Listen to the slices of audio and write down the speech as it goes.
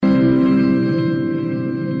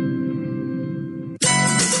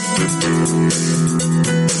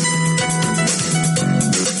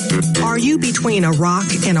Are you between a rock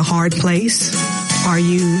and a hard place? Are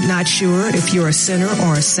you not sure if you're a sinner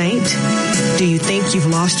or a saint? Do you think you've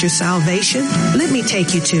lost your salvation? Let me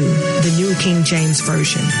take you to the New King James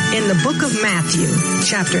Version. In the book of Matthew,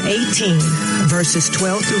 chapter 18, verses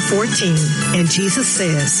 12 through 14, and Jesus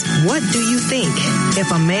says, "What do you think?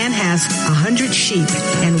 If a man has 100 sheep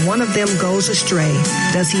and one of them goes astray,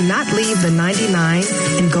 does he not leave the 99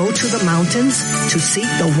 and go to the mountains to seek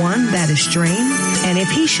the one that is straying? And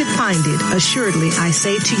if he should find it, assuredly I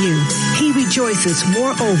say to you, he rejoices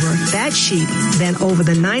more over that sheep than over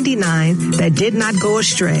the 99 that did not go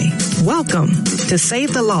astray." Welcome to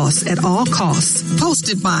Save the Lost at All Costs,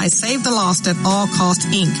 hosted by Save the Lost at All Costs,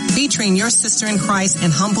 Inc., featuring your sister in Christ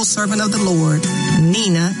and humble servant of the Lord,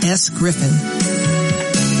 Nina S. Griffin.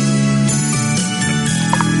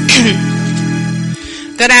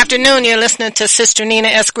 Good afternoon. You're listening to Sister Nina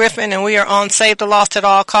S. Griffin, and we are on Save the Lost at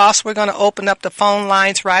All Costs. We're going to open up the phone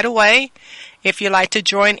lines right away. If you'd like to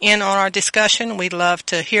join in on our discussion, we'd love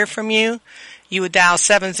to hear from you. You would dial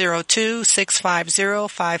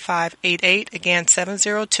 702-650-5588. Again,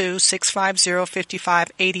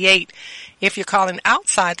 702-650-5588. If you're calling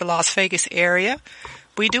outside the Las Vegas area,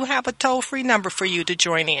 we do have a toll-free number for you to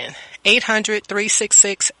join in.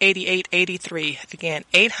 800-366-8883. Again,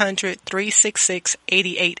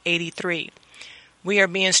 800-366-8883. We are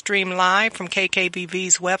being streamed live from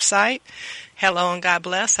KKVV's website. Hello and God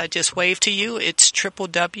bless. I just waved to you. It's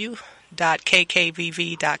www.kkvv.com.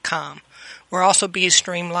 We're also being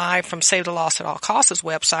streamed live from Save the Lost at All Costs'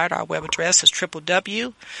 website. Our web address is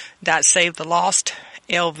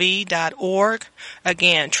www.savethelostlv.org.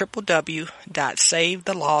 Again,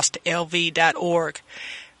 www.savethelostlv.org.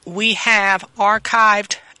 We have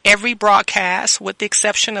archived every broadcast with the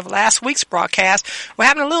exception of last week's broadcast. We're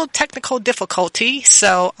having a little technical difficulty,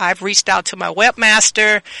 so I've reached out to my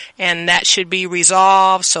webmaster and that should be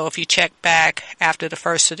resolved. So if you check back after the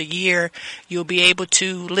first of the year, you'll be able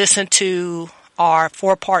to listen to our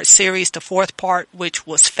 4-part series, the 4th part, which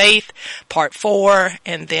was Faith, part 4,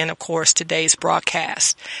 and then of course today's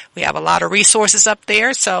broadcast. We have a lot of resources up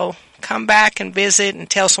there, so come back and visit and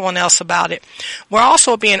tell someone else about it. We're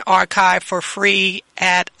also being archived for free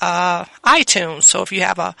at iTunes. So if you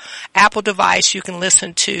have a Apple device, you can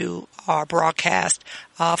listen to our broadcast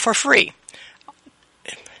for free.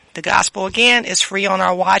 The gospel, again, is free on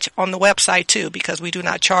our watch on the website, too, because we do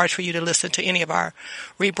not charge for you to listen to any of our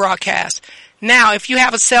rebroadcasts. Now, if you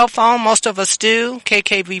have a cell phone, most of us do,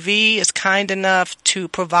 KKVV is kind enough to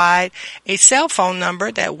provide a cell phone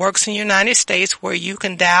number that works in the United States where you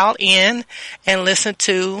can dial in and listen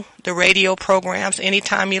to the radio programs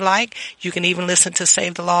anytime you like. You can even listen to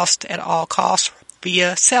Save the Lost at All Costs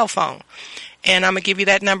via cell phone. And I'm going to give you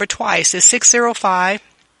that number twice. It's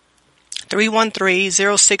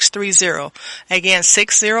 605-313-0630. Again,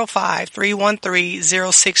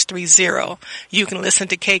 605-313-0630. You can listen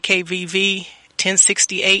to KKVV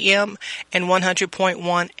 1060 AM and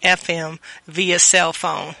 100.1 FM via cell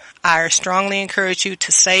phone. I strongly encourage you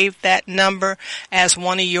to save that number as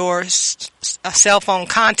one of your cell phone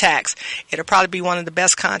contacts. It'll probably be one of the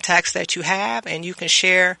best contacts that you have, and you can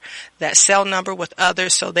share that cell number with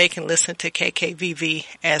others so they can listen to KKVV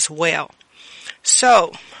as well.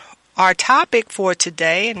 So, our topic for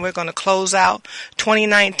today, and we're going to close out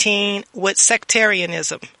 2019 with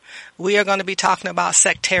sectarianism. We are going to be talking about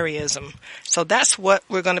sectarianism. So that's what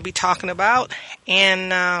we're going to be talking about.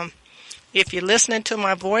 And if you're listening to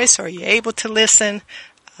my voice or you're able to listen,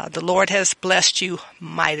 the Lord has blessed you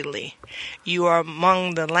mightily. You are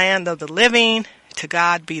among the land of the living. To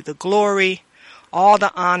God be the glory, all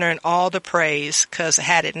the honor, and all the praise, because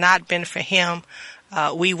had it not been for Him,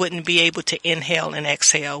 we wouldn't be able to inhale and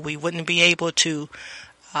exhale. We wouldn't be able to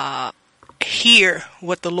hear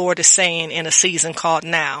what the Lord is saying in a season called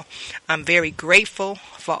now. I'm very grateful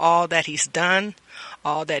for all that He's done,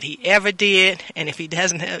 all that He ever did, and if He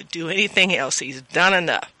doesn't do anything else, He's done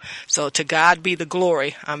enough. So to God be the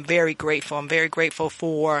glory. I'm very grateful. I'm very grateful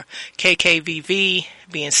for KKVV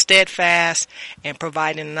being steadfast and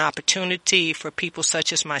providing an opportunity for people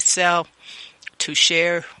such as myself to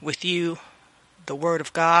share with you the Word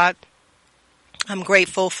of God. I'm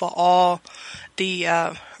grateful for all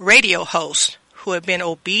the radio hosts who have been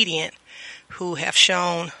obedient, who have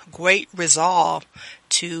shown great resolve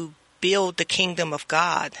to build the kingdom of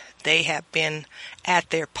God. They have been at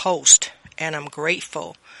their post, and I'm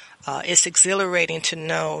grateful. It's exhilarating to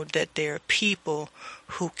know that there are people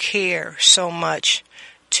who care so much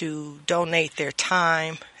to donate their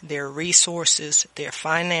time, their resources, their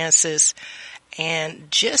finances, and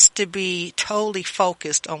just to be totally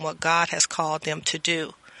focused on what God has called them to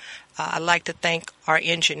do. I'd like to thank our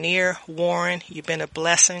engineer, Warren. You've been a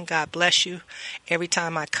blessing. God bless you. Every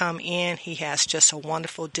time I come in, he has just a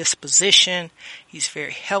wonderful disposition. He's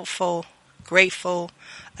very helpful, grateful,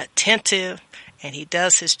 attentive, and he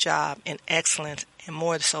does his job in excellence. And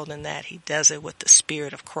more so than that, he does it with the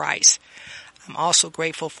Spirit of Christ. I'm also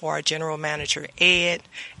grateful for our general manager, Ed,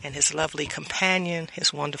 and his lovely companion,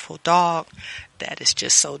 his wonderful dog that is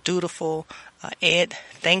just so dutiful. Ed,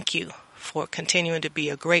 thank you for continuing to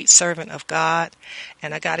be a great servant of God.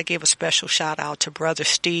 And I got to give a special shout out to Brother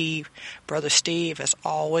Steve. Brother Steve is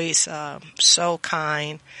always so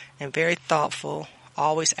kind and very thoughtful,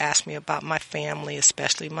 always asks me about my family,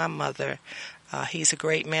 especially my mother. He's a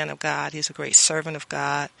great man of God. He's a great servant of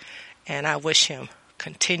God. And I wish him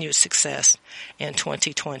continued success in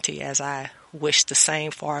 2020, as I wish the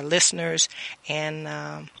same for our listeners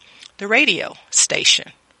and the radio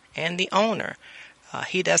station and the owner.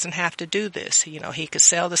 He doesn't have to do this. You know, he could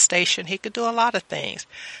sell the station. He could do a lot of things.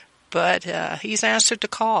 But he's answered the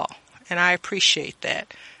call, and I appreciate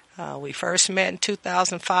that. We first met in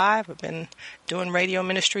 2005. I've been doing radio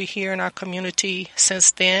ministry here in our community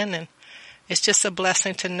since then, and it's just a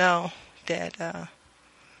blessing to know that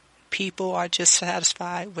people are just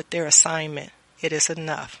satisfied with their assignment. It is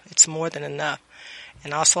enough. It's more than enough.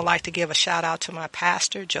 And I also like to give a shout out to my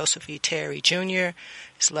pastor, Joseph E. Terry Jr.,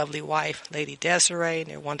 his lovely wife, Lady Desiree, and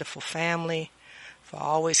their wonderful family, for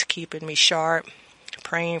always keeping me sharp,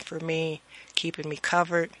 praying for me, keeping me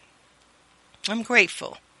covered. I'm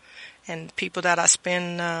grateful. And people that I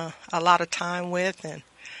spend a lot of time with and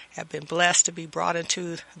have been blessed to be brought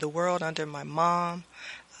into the world under my mom.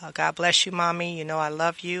 God bless you, Mommy. You know I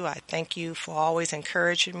love you. I thank you for always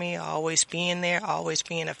encouraging me, always being there, always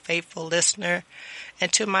being a faithful listener.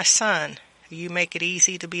 And to my son, you make it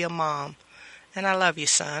easy to be a mom. And I love you,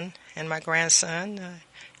 son. And my grandson,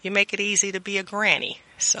 you make it easy to be a granny.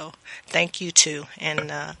 So thank you, too.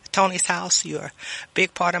 And Tony's house, you're a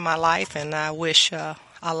big part of my life. And I wish a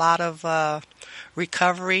lot of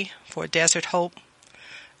recovery for Desert Hope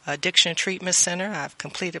Addiction Treatment Center. I've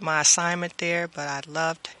completed my assignment there, but I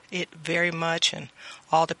loved it very much, and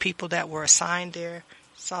all the people that were assigned there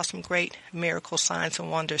saw some great miracle signs and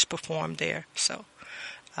wonders performed there. So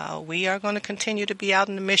we are going to continue to be out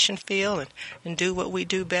in the mission field and do what we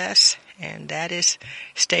do best, and that is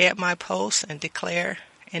stay at my post and declare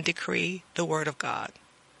and decree the Word of God.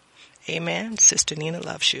 Amen. Sister Nina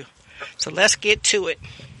loves you. So let's get to it.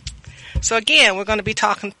 So again, we're going to be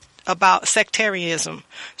talking about sectarianism.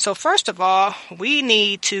 So first of all, we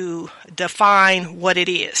need to define what it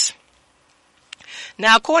is.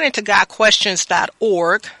 Now, according to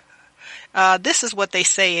GodQuestions.org, this is what they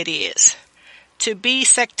say it is. To be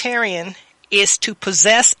sectarian is to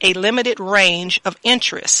possess a limited range of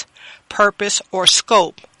interest, purpose, or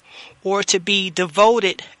scope, or to be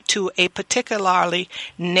devoted to a particularly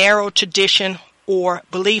narrow tradition or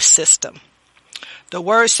belief system. The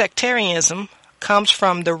word sectarianism comes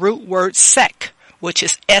from the root word sect, which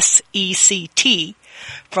is S-E-C-T,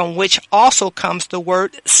 from which also comes the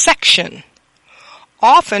word section.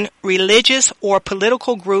 Often, religious or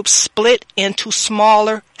political groups split into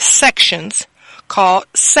smaller sections called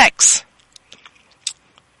sects.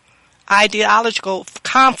 Ideological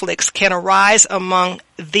conflicts can arise among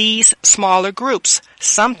these smaller groups.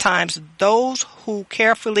 Sometimes those who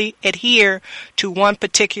carefully adhere to one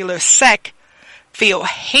particular sect feel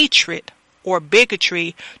hatred or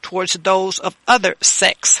bigotry towards those of other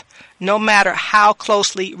sects, no matter how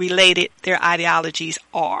closely related their ideologies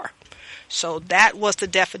are. So that was the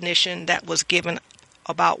definition that was given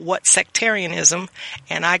about what sectarianism,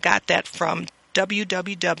 and I got that from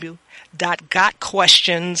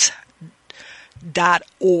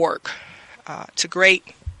www.gotquestions.org. It's a great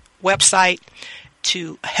website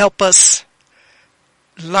to help us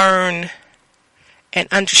learn and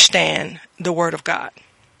understand the Word of God.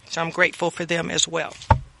 So I'm grateful for them as well.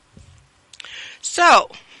 So,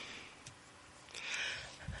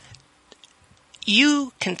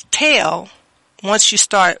 you can tell once you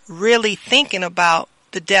start really thinking about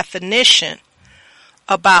the definition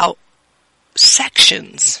about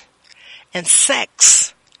sections and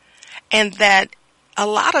sects, and that a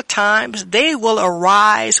lot of times they will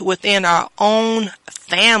arise within our own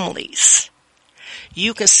families.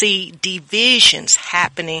 You can see divisions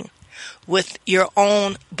happening with your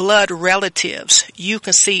own blood relatives. You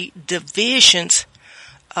can see divisions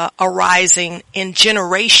arising in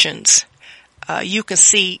generations. You can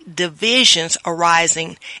see divisions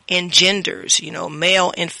arising in genders,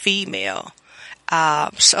 male and female.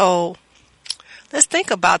 So let's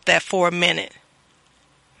think about that for a minute.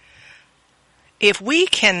 If we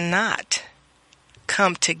cannot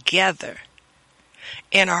come together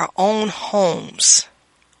in our own homes,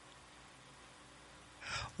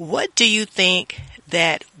 what do you think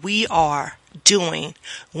that we are doing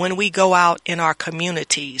when we go out in our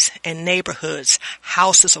communities and neighborhoods,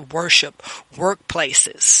 houses of worship,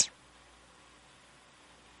 workplaces?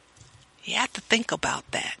 You have to think about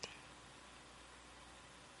that.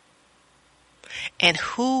 And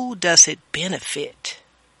who does it benefit?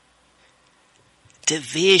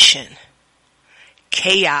 Division,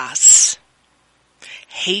 chaos,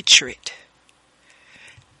 hatred,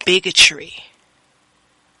 bigotry,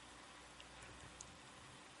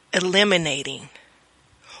 eliminating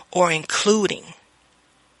or including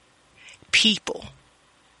people.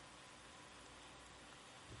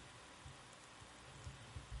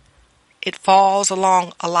 It falls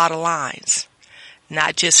along a lot of lines,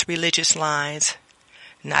 not just religious lines,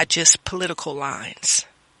 not just political lines.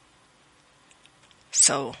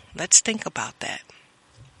 So let's think about that.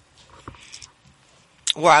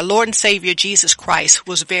 Well, our Lord and Savior Jesus Christ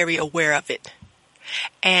was very aware of it,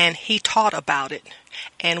 and he taught about it.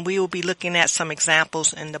 And we will be looking at some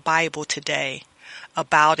examples in the Bible today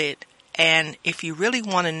about it. And if you really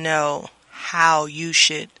want to know how you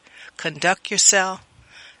should conduct yourself,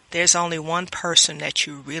 there's only one person that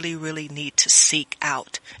you really, really need to seek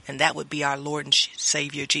out, and that would be our Lord and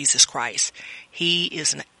Savior Jesus Christ. He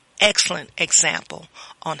is an excellent example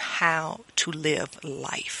on how to live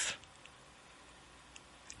life,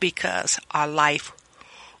 because our life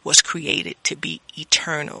was created to be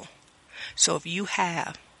eternal. So if you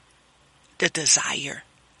have the desire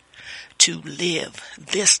to live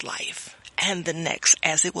this life and the next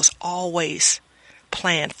as it was always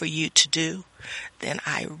planned for you to do, then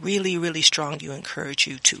I really, really strongly encourage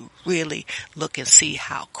you to really look and see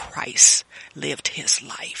how Christ lived his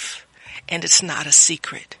life. And it's not a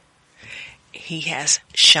secret. He has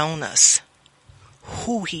shown us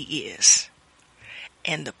who he is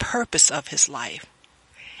and the purpose of his life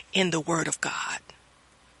in the Word of God.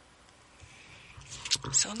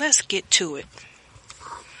 So let's get to it.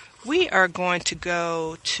 We are going to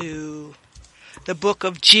go to the book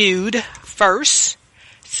of Jude first.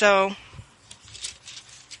 So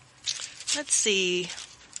let's see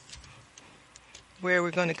where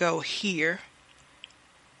we're going to go here.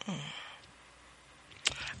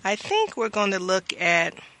 I think we're going to look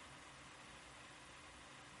at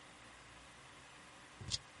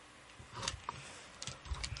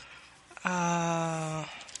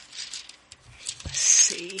let's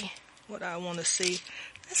see what I want to see.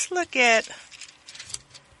 Let's look at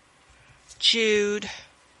Jude,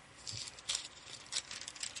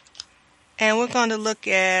 and we're going to look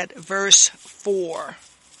at verse 4.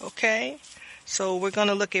 Okay? So we're going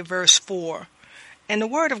to look at verse 4. And the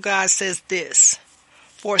Word of God says this: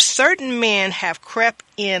 "For certain men have crept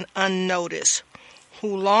in unnoticed,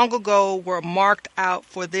 who long ago were marked out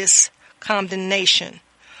for this condemnation,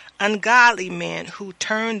 ungodly men who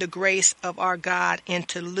turn the grace of our God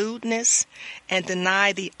into lewdness and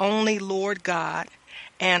deny the only Lord God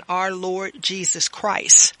and our Lord Jesus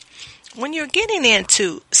Christ." When you're getting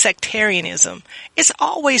into sectarianism, it's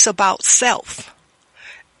always about self.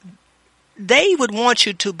 They would want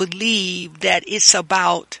you to believe that it's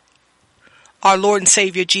about our Lord and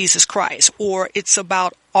Savior Jesus Christ, or it's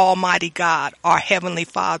about Almighty God, our Heavenly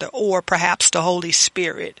Father, or perhaps the Holy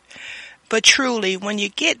Spirit. But truly, when you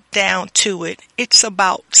get down to it, it's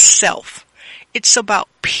about self. It's about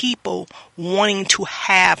people wanting to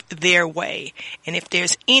have their way. And if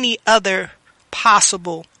there's any other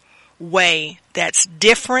possible way that's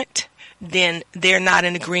different, then they're not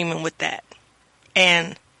in agreement with that.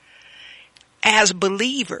 And as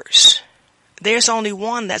believers, there's only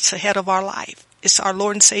one that's ahead of our life. It's our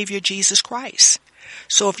Lord and Savior Jesus Christ.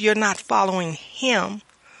 So if you're not following him,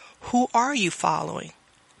 who are you following?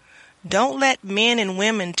 Don't let men and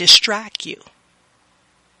women distract you.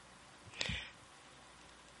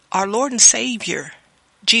 Our Lord and Savior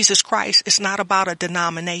Jesus Christ is not about a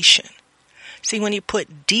denomination. See, when you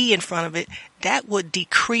put D in front of it, that would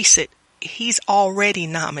decrease it. He's already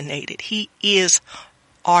nominated. He is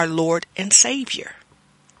our Lord and Savior.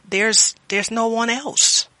 There's no one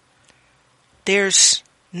else. There's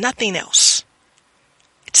nothing else.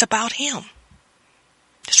 It's about him.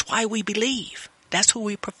 That's why we believe. That's who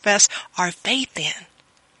we profess our faith in.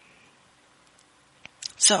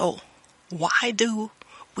 So, why do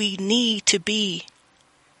we need to be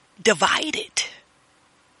divided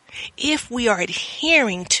if we are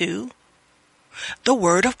adhering to the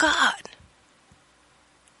Word of God?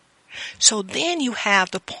 So then you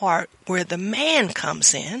have the part where the man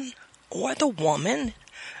comes in, or the woman,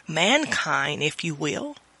 mankind, if you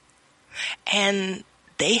will, and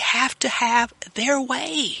they have to have their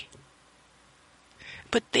way.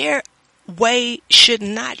 But their way should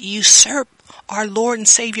not usurp our Lord and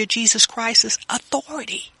Savior Jesus Christ's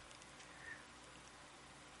authority.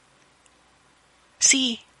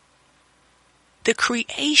 See, the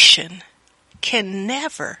creation can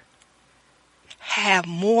never have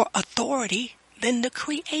more authority than the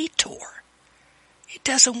Creator. It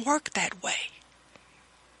doesn't work that way.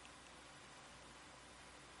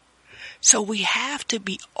 So we have to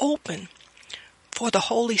be open for the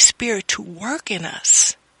Holy Spirit to work in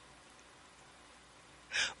us.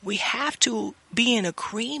 We have to be in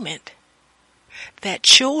agreement that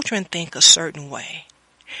children think a certain way,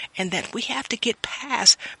 and that we have to get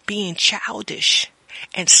past being childish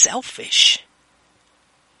and selfish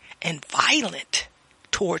and violent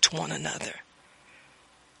towards one another.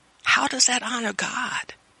 How does that honor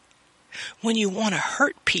God? When you want to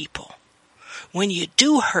hurt people, when you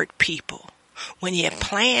do hurt people, when you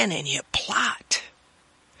plan and you plot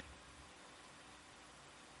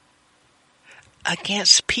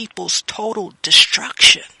against people's total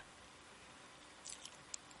destruction.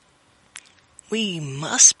 We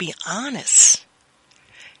must be honest.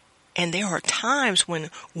 And there are times when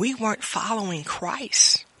we weren't following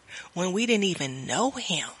Christ, when we didn't even know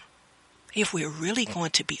Him, if we're really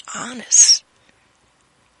going to be honest.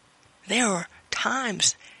 There are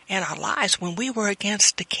times in our lives when we were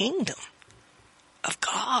against the kingdom of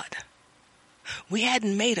God. We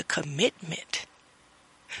hadn't made a commitment.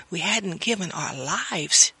 We hadn't given our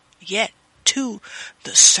lives yet to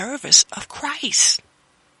the service of Christ.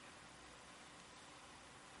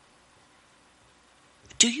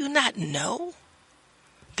 Do you not know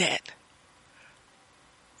that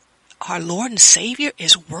our Lord and Savior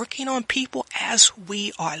is working on people as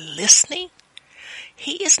we are listening?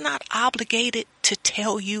 He is not obligated to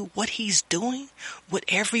tell you what He's doing with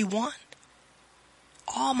everyone.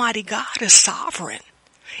 Almighty God is sovereign.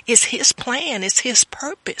 It's His plan. It's His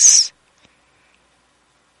purpose.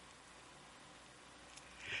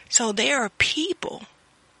 So there are people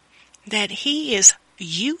that He is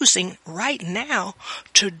using right now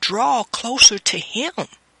to draw closer to Him.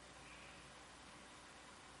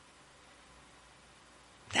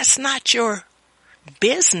 That's not your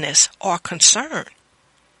business or concern.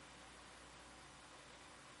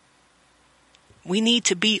 We need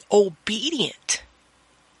to be obedient.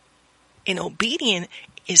 And obedient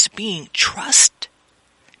is being trusting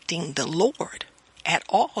the Lord at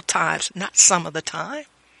all times, not some of the time.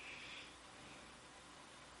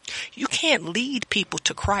 You can't lead people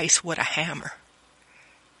to Christ with a hammer.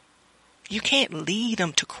 You can't lead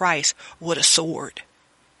them to Christ with a sword.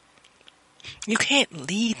 You can't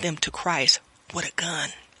lead them to Christ with a gun.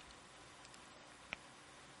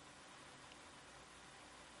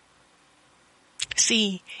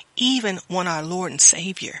 See, even when our Lord and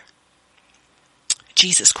Savior,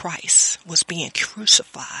 Jesus Christ, was being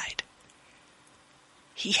crucified,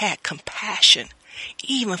 He had compassion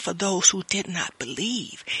even for those who did not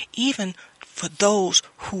believe, even for those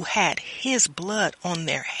who had His blood on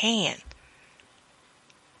their hand.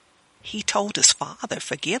 He told His Father,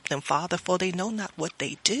 "Forgive them, Father, for they know not what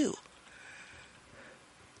they do."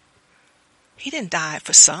 He didn't die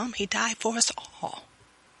for some. He died for us all.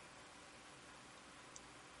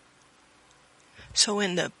 So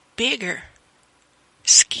in the bigger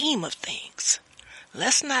scheme of things,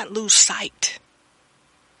 let's not lose sight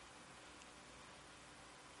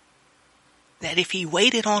that if He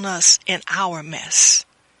waited on us in our mess,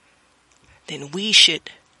 then we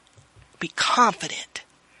should be confident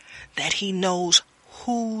that He knows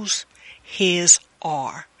whose His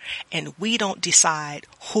are. And we don't decide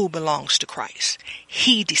who belongs to Christ.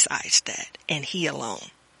 He decides that, and He alone.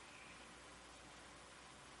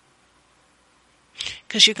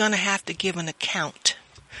 Because you're going to have to give an account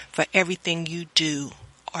for everything you do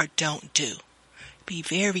or don't do. Be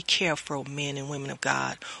very careful, men and women of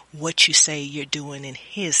God, what you say you're doing in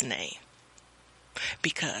His name.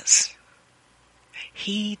 Because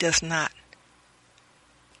He does not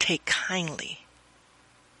take kindly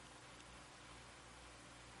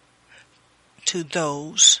to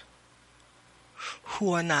those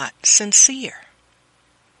who are not sincere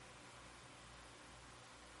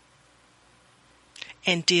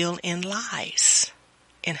and deal in lies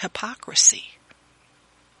and hypocrisy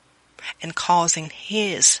and causing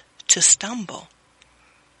His to stumble.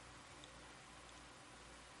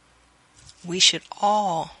 We should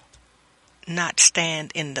all not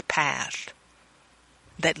stand in the path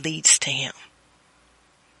that leads to Him.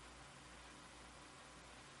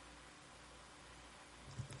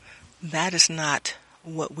 That is not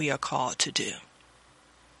what we are called to do.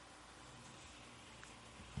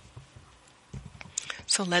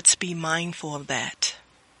 So let's be mindful of that.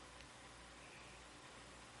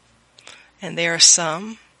 And there are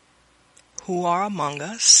some who are among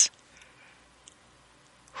us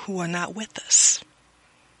who are not with us.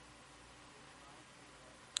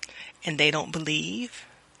 And they don't believe,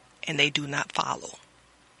 and they do not follow.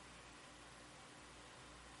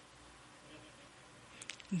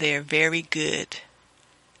 They're very good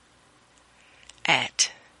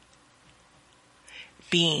at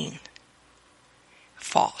being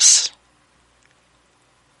false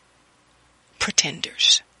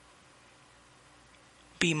pretenders.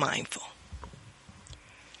 Be mindful.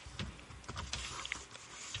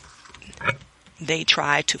 They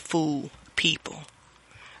try to fool people,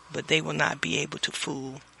 but they will not be able to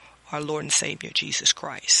fool our Lord and Savior Jesus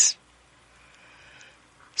Christ.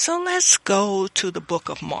 So let's go to the book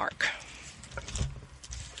of Mark.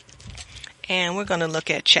 And we're going to look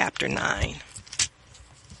at chapter 9.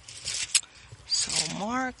 So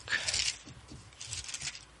Mark.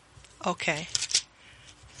 Okay.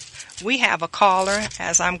 We have a caller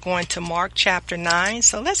as I'm going to Mark chapter 9.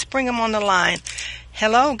 So let's bring him on the line.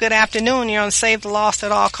 Hello, good afternoon. You're on Save the Lost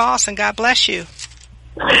at All Costs, and God bless you.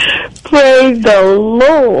 Praise the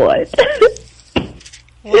Lord.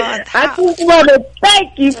 Well, I just want to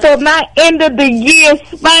thank you for my end of the year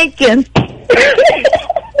spanking.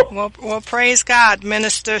 well, praise God,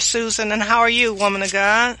 Minister Susan. And how are you, woman of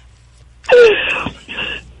God?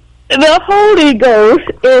 The Holy Ghost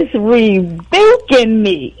is rebuking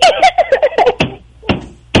me.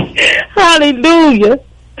 Hallelujah.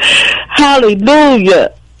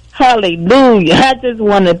 Hallelujah. Hallelujah. I just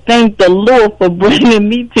want to thank the Lord for bringing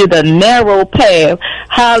me to the narrow path.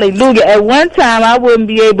 Hallelujah. At one time, I wouldn't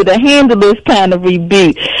be able to handle this kind of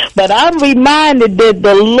rebuke. But I'm reminded that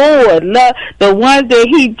the Lord, the ones that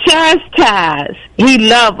He chastised, He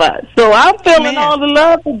loves us. So I'm feeling all the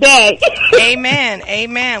love today. Amen.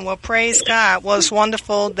 Amen. Well, praise God. Well, it's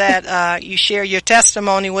wonderful that you share your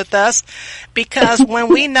testimony with us, because when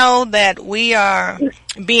we know that we are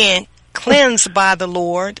being cleansed by the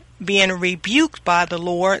Lord, being rebuked by the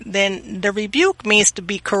Lord, then the rebuke means to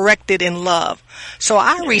be corrected in love. So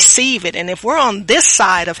I receive it. And if we're on this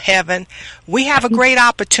side of heaven, we have a great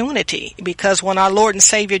opportunity, because when our Lord and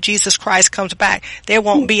Savior Jesus Christ comes back, there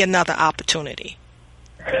won't be another opportunity.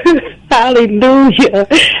 Hallelujah.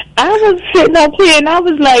 I was sitting up here and I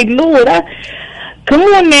was like, Lord, come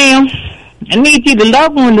on now. I need you to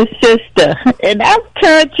love on the sister. And I've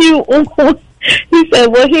turned you on. He said,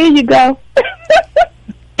 well, here you go.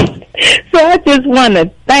 So I just want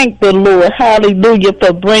to thank the Lord, hallelujah,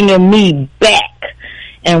 for bringing me back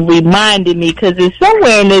and reminding me, because it's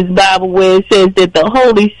somewhere in this Bible where it says that the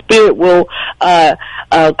Holy Spirit will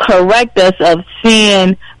correct us of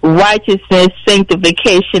sin, righteousness,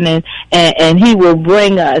 sanctification, and He will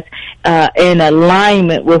bring us in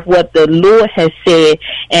alignment with what the Lord has said.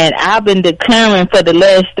 And I've been declaring for the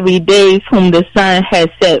last 3 days, whom the Son has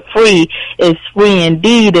set free is free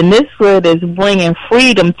indeed. And this word is bringing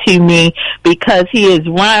freedom to me, because He is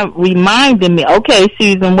reminding me, okay,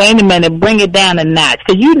 Susan, wait a minute, bring it down a notch.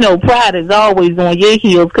 Because you know pride is always on your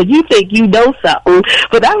heels, because you think you know something.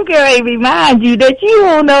 But I'm going to remind you that you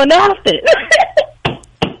don't know nothing.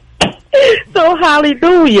 So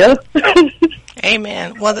hallelujah.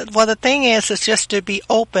 Amen. Well, the thing is just to be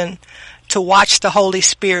open to watch the Holy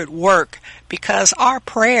Spirit work, because our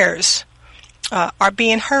prayers are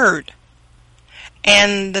being heard.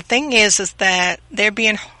 And the thing is that they're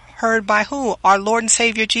being heard by who? Our Lord and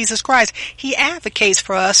Savior Jesus Christ. He advocates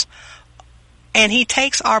for us, and He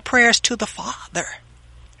takes our prayers to the Father.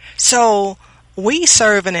 So we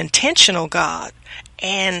serve an intentional God,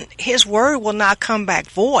 and His word will not come back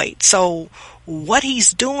void. So what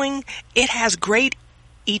He's doing, it has great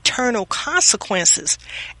eternal consequences.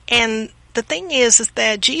 And the thing is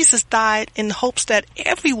that Jesus died in hopes that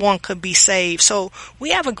everyone could be saved. So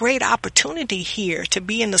we have a great opportunity here to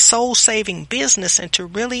be in the soul-saving business and to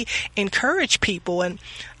really encourage people. And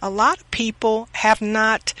a lot of people have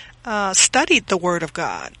not studied the Word of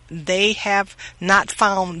God. They have not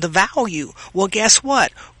found the value. Well, guess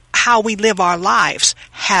what? How we live our lives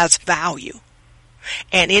has value.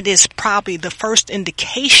 And it is probably the first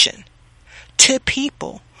indication to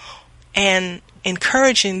people and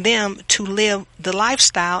encouraging them to live the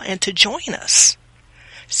lifestyle and to join us.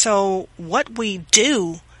 So what we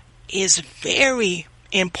do is very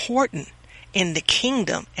important in the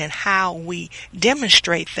kingdom and how we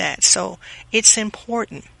demonstrate that. So it's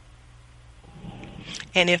important.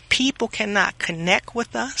 And if people cannot connect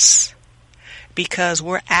with us because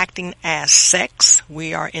we're acting as sects,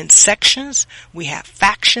 we are in sections, we have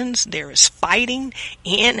factions, there is fighting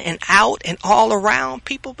in and out and all around,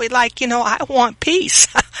 people be like, I want peace.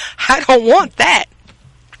 I don't want that.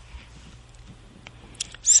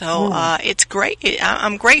 So it's great.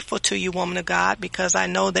 I'm grateful to you, woman of God, because I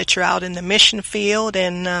know that you're out in the mission field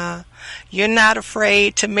and you're not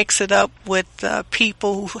afraid to mix it up with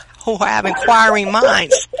people who have inquiring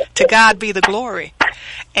minds. To God be the glory.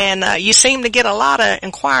 And you seem to get a lot of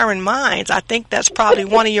inquiring minds. I think that's probably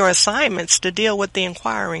one of your assignments, to deal with the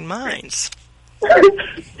inquiring minds.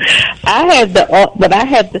 I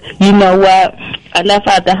had you know what? I left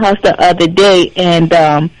out the house the other day, and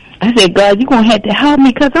I said, God, you're going to have to help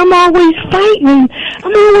me, because I'm always fighting.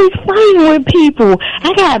 I'm always fighting with people.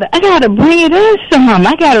 I gotta bring it in some.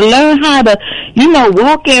 I gotta learn how to,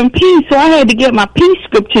 walk in peace. So I had to get my peace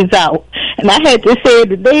scriptures out. And I had to say, in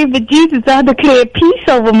the name of Jesus, I declare peace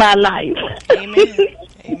over my life. Amen.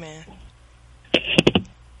 Amen.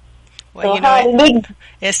 Well,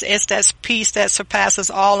 it's that peace that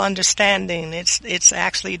surpasses all understanding. It's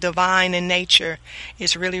actually divine in nature.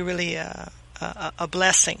 It's really, really a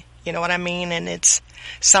blessing. You know what I mean? And it's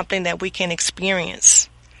something that we can experience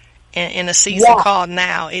in a season called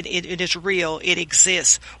now. It is real. It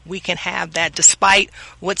exists. We can have that despite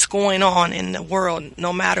what's going on in the world.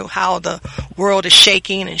 No matter how the world is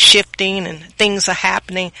shaking and shifting and things are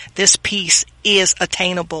happening, this peace is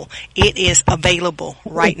attainable. It is available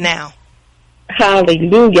right now.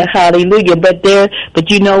 Hallelujah, hallelujah.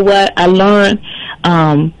 But you know what I learned?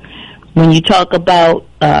 When you talk about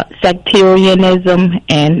sectarianism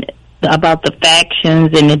and about the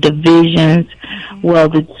factions and the divisions, well,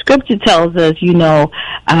 the scripture tells us,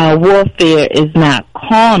 our warfare is not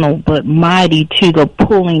carnal, but mighty to the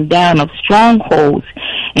pulling down of strongholds,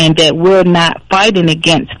 and that we're not fighting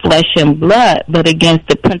against flesh and blood, but against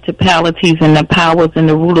the principalities and the powers and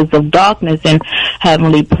the rulers of darkness in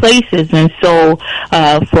heavenly places. And so,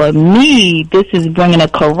 for me, this is bringing a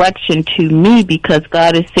correction to me, because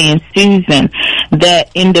God is saying, Susan,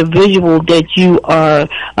 that individual that you are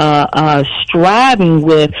striving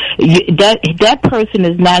with, that person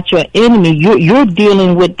is not your enemy. You're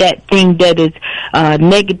dealing with that thing that is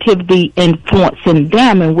negatively influencing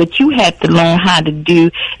them, and what you have to learn how to do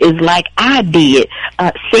is like I did.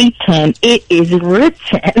 Satan, it is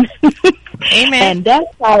written. Amen. And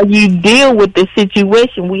that's how you deal with the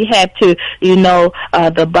situation. We have to,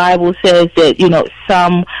 the Bible says that,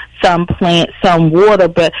 some plant, some water,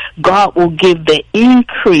 but God will give the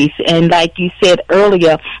increase. And like you said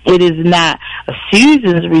earlier, it is not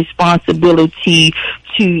Susan's responsibility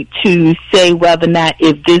to say whether or not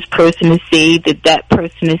if this person is saved, if that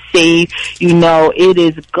person is saved. It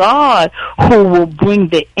is God who will bring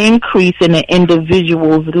the increase in the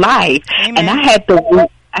individual's life. Amen. And I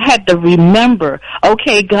had to remember,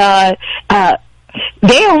 okay, God,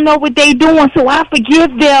 they don't know what they're doing, so I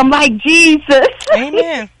forgive them like Jesus.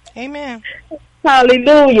 Amen. Amen.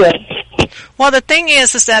 Hallelujah. Well, the thing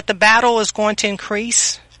is that the battle is going to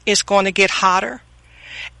increase. It's going to get hotter.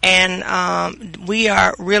 And we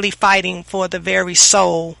are really fighting for the very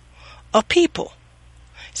soul of people.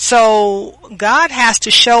 So God has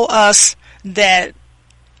to show us that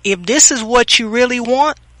if this is what you really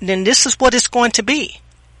want, then this is what it's going to be.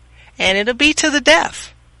 And it'll be to the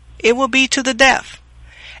death. It will be to the death.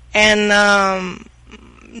 And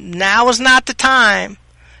now is not the time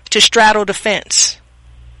to straddle the fence.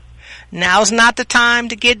 Now is not the time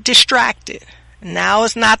to get distracted. Now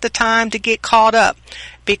is not the time to get caught up,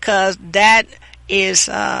 because that is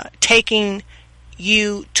taking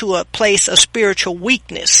you to a place of spiritual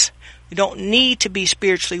weakness. We don't need to be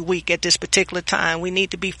spiritually weak at this particular time. We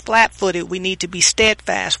need to be flat-footed. We need to be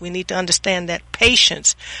steadfast. We need to understand that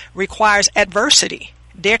patience requires adversity.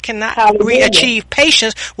 There cannot achieve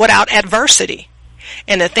patience without adversity.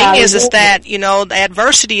 And the thing is that, the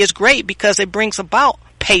adversity is great because it brings about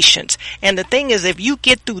patience. And the thing is, if you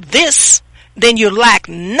get through this, then you lack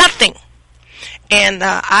nothing. And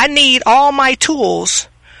I need all my tools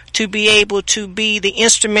to be able to be the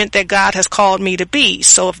instrument that God has called me to be.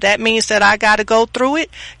 So if that means that I got to go through it,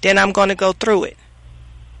 then I'm going to go through it.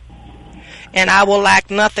 And I will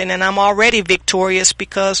lack nothing. And I'm already victorious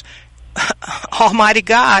because Almighty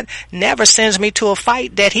God never sends me to a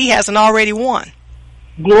fight that He hasn't already won.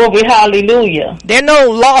 Glory, hallelujah. There are no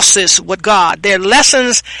losses with God. There are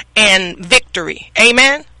lessons and victory.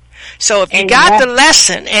 Amen? So if you got the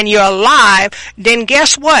lesson and you're alive, then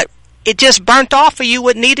guess what? It just burnt off of you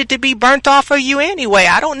what needed to be burnt off of you anyway.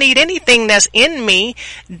 I don't need anything that's in me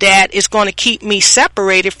that is going to keep me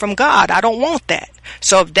separated from God. I don't want that.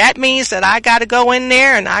 So if that means that I got to go in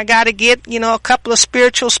there and I got to get, a couple of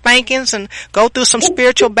spiritual spankings and go through some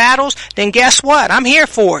spiritual battles, then guess what? I'm here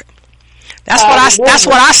for it. That's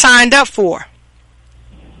what I signed up for.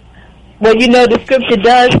 Well, the scripture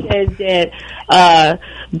does says that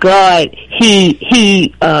God he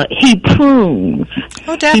prunes.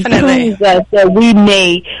 Oh, definitely. He prunes us that we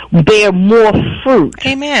may bear more fruit.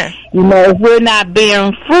 Amen. If we're not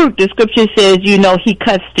bearing fruit, the scripture says, he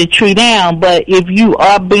cuts the tree down. But if you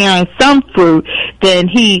are bearing some fruit, then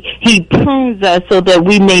he prunes us so that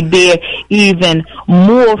we may bear even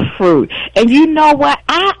more fruit. And you know what?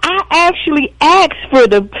 I actually asked for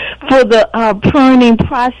the pruning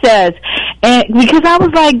process, and because I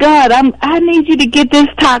was like, God, I need you to get this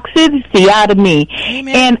toxicity out of me.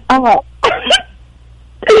 Amen. And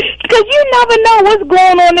because you never know what's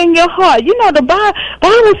going on in your heart. The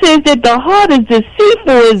Bible says that the heart is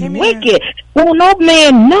deceitful, is wicked. Well, no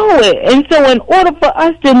man know it. And so in order for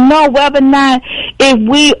us to know whether or not if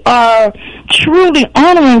we are truly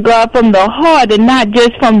honoring God from the heart and not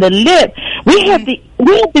just from the lip, we have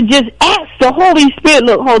to just ask the Holy Spirit,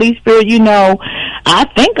 look, Holy Spirit, I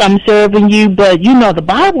think I'm serving you, but the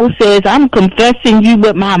Bible says I'm confessing you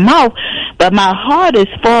with my mouth, but my heart is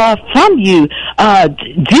far from you.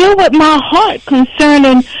 Deal with my heart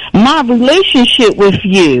concerning my relationship with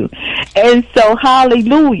you. And so,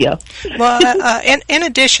 hallelujah. Well, in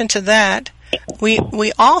addition to that,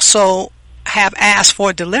 we also have asked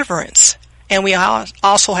for deliverance, and we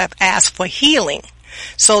also have asked for healing.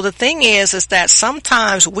 So the thing is that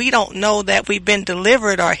sometimes we don't know that we've been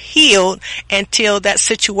delivered or healed until that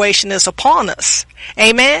situation is upon us.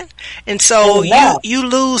 Amen? And so you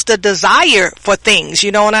lose the desire for things,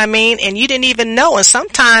 you know what I mean? And you didn't even know. And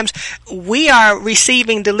sometimes we are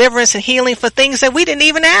receiving deliverance and healing for things that we didn't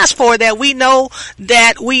even ask for, that we know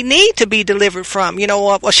that we need to be delivered from.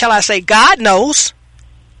 Or shall I say, God knows.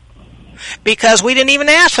 Because we didn't even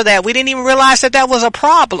ask for that. We didn't even realize that was a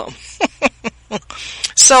problem.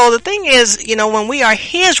 So the thing is, when we are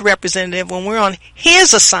His representative, when we're on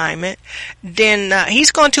His assignment, then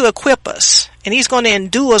He's going to equip us, and He's going to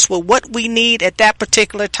endue us with what we need at that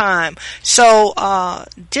particular time. So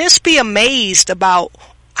just be amazed about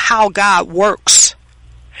how God works,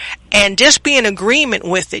 and just be in agreement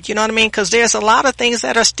with it. You know what I mean? Because there's a lot of things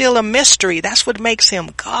that are still a mystery. That's what makes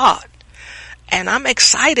Him God. And I'm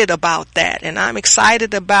excited about that. And I'm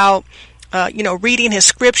excited about, reading His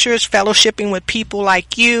scriptures, fellowshipping with people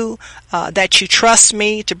like you, that you trust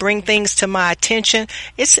me to bring things to my attention.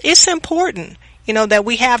 It's important, that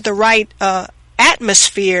we have the right,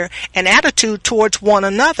 atmosphere and attitude towards one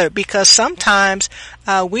another, because sometimes,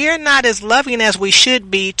 we are not as loving as we should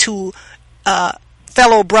be to,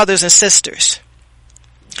 fellow brothers and sisters.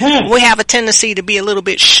 We have a tendency to be a little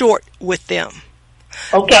bit short with them.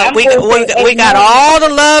 Okay, we got all the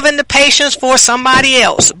love and the patience for somebody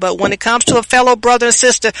else, but when it comes to a fellow brother and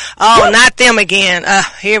sister, not them again.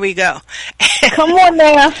 Here we go. Come on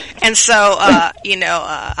now. And so,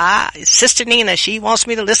 Sister Nina, she wants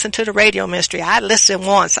me to listen to the radio ministry. I listened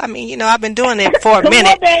once. I mean, I've been doing it for a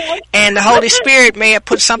minute, and the Holy Spirit may have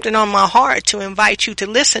put something on my heart to invite you to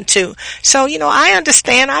listen to. So, I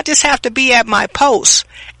understand. I just have to be at my post.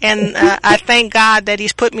 And I thank God that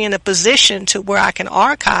He's put me in a position to where I can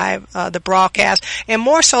archive the broadcast. And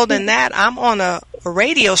more so than that, I'm on a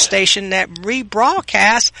radio station that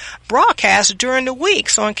broadcasts during the week.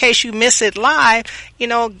 So in case you miss it live,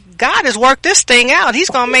 God has worked this thing out. He's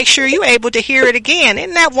going to make sure you're able to hear it again.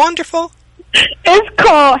 Isn't that wonderful? It's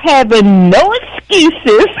called having no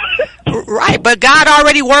excuses. Right, but God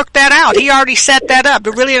already worked that out. He already set that up.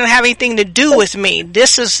 It really doesn't have anything to do with me.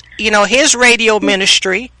 This is, His radio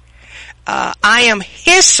ministry. I am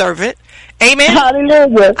His servant. Amen.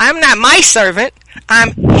 Hallelujah. I'm not my servant.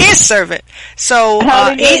 I'm His servant. So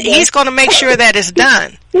He's going to make sure that it's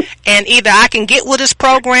done. And either I can get with His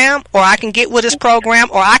program, or I can get with His program,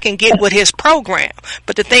 or I can get with His program.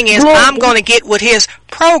 But the thing is, I'm going to get with His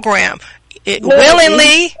program.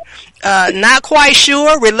 Willingly, not quite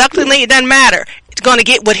sure, reluctantly, it doesn't matter. It's going to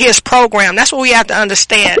get with His program. That's what we have to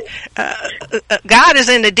understand. God is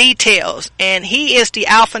in the details, and He is the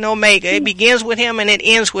Alpha and Omega. It begins with Him and it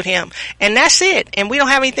ends with Him. And that's it. And we don't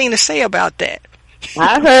have anything to say about that.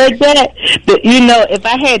 I heard that. But, if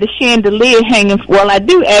I had a chandelier hanging, well, I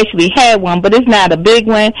do actually have one, but it's not a big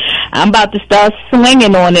one. I'm about to start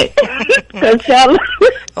swinging on it.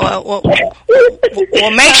 Well,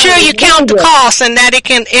 make sure you count the cost and that it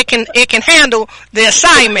can handle the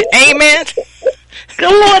assignment. Amen.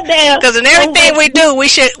 Come on now. Because in everything we do, we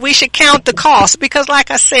should count the cost. Because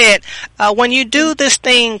like I said, when you do this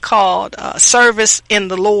thing called service in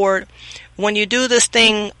the Lord, when you do this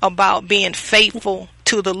thing about being faithful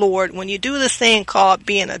to the Lord, when you do this thing called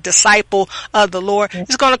being a disciple of the Lord,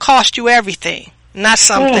 it's going to cost you everything, not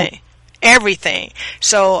something, everything.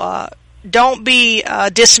 So don't be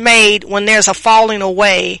dismayed when there's a falling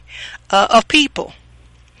away of people.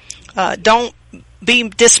 Don't be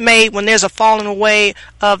dismayed when there's a falling away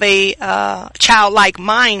of a childlike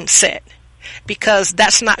mindset, because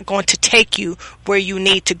that's not going to take you where you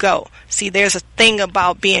need to go. See, there's a thing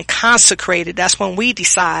about being consecrated. That's when we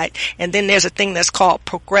decide. And then there's a thing that's called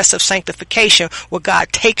progressive sanctification, where God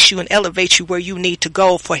takes you and elevates you where you need to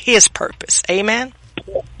go for His purpose. Amen?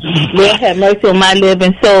 Lord have mercy on my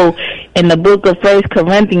living soul. In the book of 1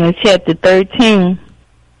 Corinthians chapter 13,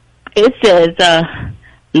 it says,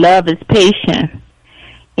 love is patient.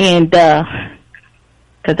 And,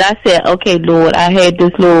 cause I said, okay, Lord, I had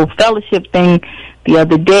this little fellowship thing the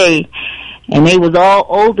other day, and they was all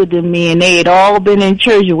older than me, and they had all been in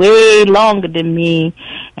church way longer than me,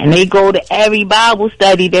 and they go to every Bible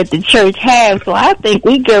study that the church has. So I think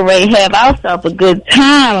we get ready to have ourselves a good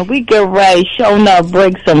time, and we get ready to show up,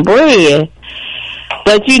 break some bread.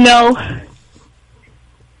 But you know,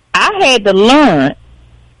 I had to learn,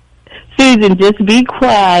 Susan, just be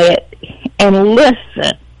quiet and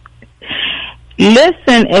listen.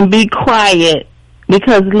 Listen and be quiet,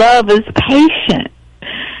 because love is patient.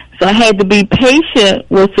 So I had to be patient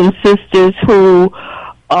with some sisters who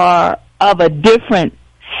are of a different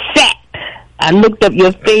sect. I looked up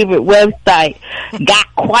your favorite website,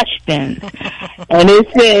 Got Questions, and it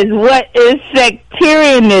says, what is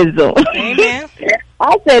sectarianism? Amen.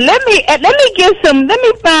 I said, let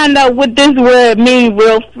me find out what this word means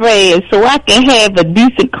real fast, so I can have a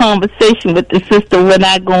decent conversation with the sister when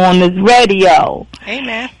I go on this radio.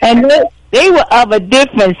 Amen. And they were of a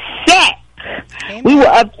different sect. Amen. We were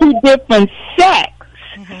of two different sects.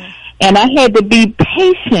 Mm-hmm. And I had to be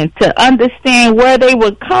patient to understand where they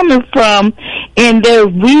were coming from in their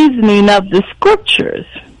reasoning of the scriptures.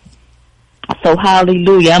 So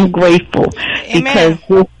hallelujah, I'm grateful. Amen.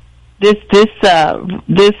 Because this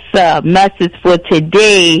message for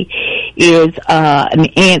today is an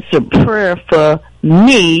answered prayer for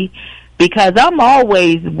me, because I'm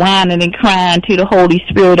always whining and crying to the Holy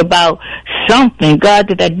Spirit about something. God,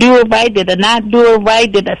 did I do it right? Did I not do it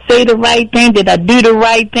right? Did I say the right thing? Did I do the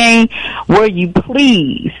right thing? Were you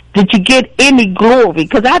pleased? Did you get any glory?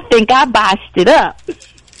 Because I think I botched it up.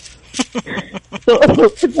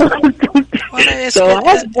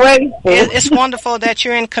 It's wonderful that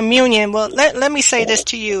you're in communion. Well, let me say this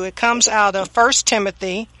to you. It comes out of 1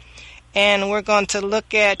 Timothy, and we're going to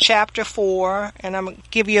look at chapter 4, and I'm going to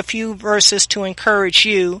give you a few verses to encourage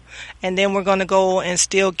you, and then we're going to go and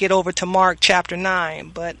still get over to Mark chapter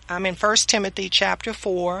 9. But I'm in 1 Timothy chapter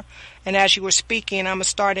 4, and as you were speaking, I'm going to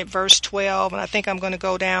start at verse 12, and I think I'm going to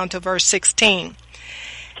go down to verse 16.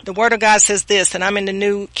 The Word of God says this, and I'm in the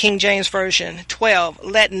New King James Version, 12,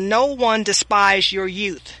 let no one despise your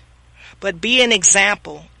youth, but be an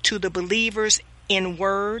example to the believers in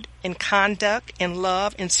word, in conduct, in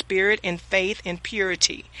love, in spirit, in faith, in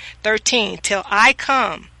purity. 13, till I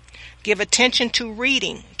come, give attention to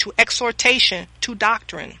reading, to exhortation, to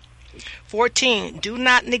doctrine. 14, do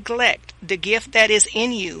not neglect the gift that is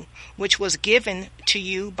in you, which was given to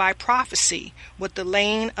you by prophecy, with the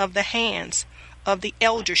laying of the hands of the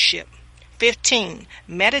eldership. 15,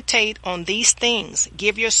 meditate on these things,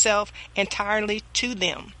 give yourself entirely to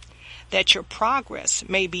them, that your progress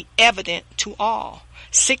may be evident to all.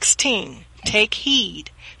 16, take heed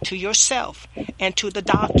to yourself and to the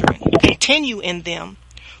doctrine. Continue in them,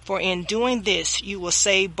 for in doing this you will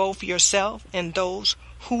save both yourself and those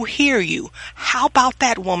who hear you. How about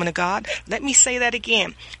that, woman of God? Let me say that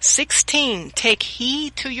again. 16, take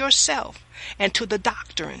heed to yourself and to the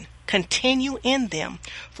doctrine. Continue in them,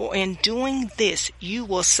 for in doing this you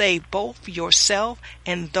will save both yourself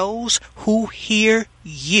and those who hear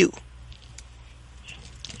you.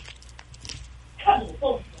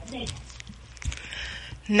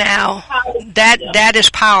 Now, that is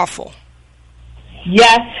powerful.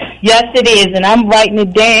 Yes, it is, and I'm writing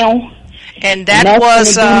it down. And that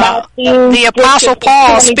was the Apostle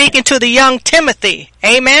Paul speaking to the young Timothy.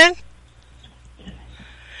 Amen?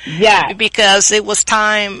 Yeah. Because it was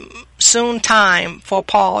soon time for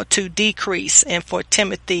Paul to decrease and for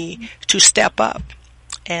Timothy to step up.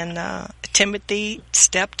 And Timothy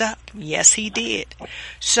stepped up. Yes, he did.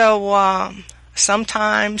 So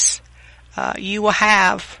sometimes you will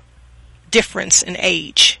have difference in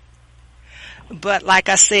age. But like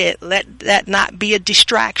I said, let that not be a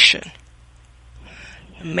distraction.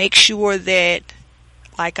 Make sure that,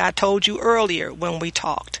 like I told you earlier when we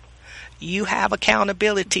talked, you have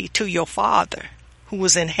accountability to your Father who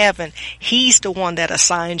is in heaven. He's the one that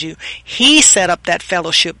assigned you. He set up that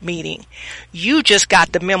fellowship meeting. You just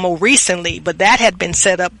got the memo recently, but that had been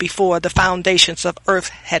set up before the foundations of earth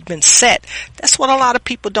had been set. That's what a lot of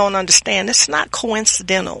people don't understand. It's not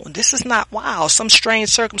coincidental. This is not, wow, some strange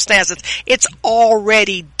circumstances. It's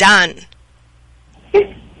already done.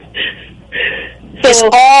 It's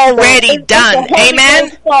already done. Amen?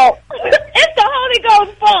 It's the Holy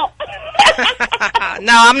Ghost's fault.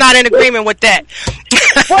 No, I'm not in agreement with that.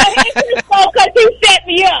 Well, it's his fault because he set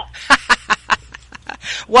me up.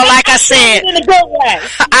 Well, like I said, in a good way.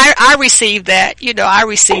 I received that. You know, I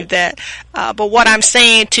received that. But what I'm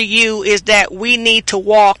saying to you is that we need to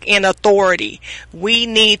walk in authority. We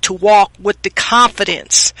need to walk with the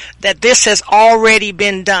confidence that this has already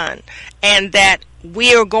been done and that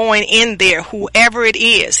we are going in there, whoever it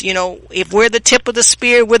is. You know, if we're the tip of the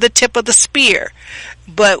spear, we're the tip of the spear.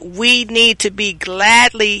 But we need to be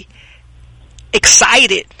gladly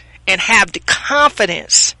excited and have the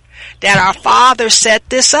confidence that our Father set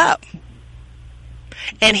this up.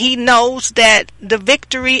 And He knows that the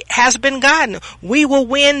victory has been gotten. We will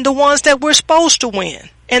win the ones that we're supposed to win.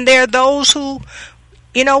 And there are those who,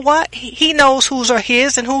 you know what? He knows whose are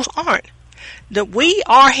His and whose aren't. That we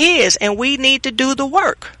are His and we need to do the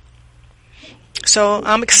work. So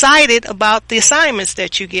I'm excited about the assignments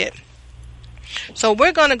that you get. So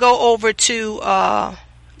we're going to go over to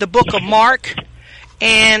the book of Mark.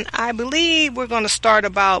 And I believe we're going to start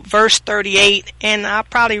about verse 38, and I'll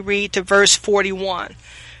probably read to verse 41.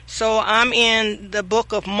 So I'm in the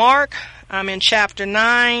book of Mark. I'm in chapter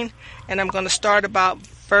 9, and I'm going to start about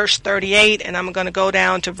verse 38, and I'm going to go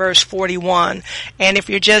down to verse 41. And if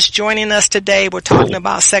you're just joining us today, we're talking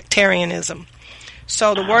about sectarianism.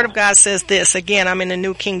 So the Word of God says this. Again, I'm in the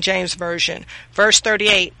New King James Version. Verse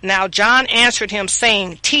 38. Now John answered him,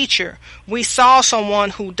 saying, Teacher, we saw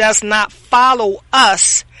someone who does not follow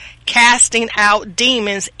us casting out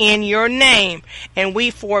demons in your name, and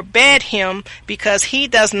we forbade him because he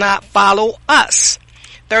does not follow us.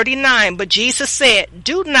 39. But Jesus said,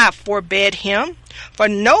 Do not forbid him, for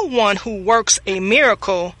no one who works a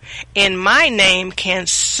miracle in my name can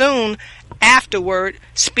soon afterward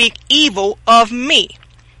speak evil of me.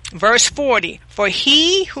 Verse 40. For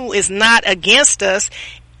he who is not against us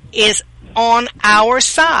is on our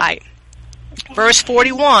side. Verse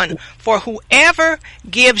 41. For whoever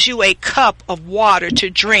gives you a cup of water to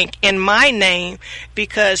drink in my name,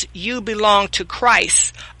 because you belong to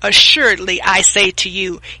Christ, assuredly I say to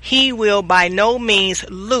you, he will by no means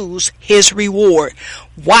lose his reward.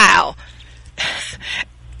 Wow.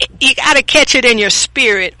 You got to catch it in your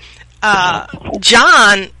spirit.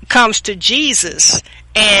 John comes to Jesus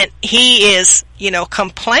and he is,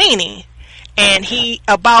 complaining and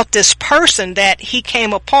about this person that he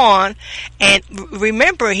came upon. And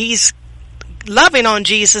remember, he's loving on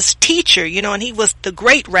Jesus, teacher, and he was the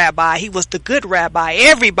great rabbi. He was the good rabbi.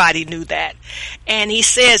 Everybody knew that. And he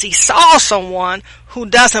says he saw someone who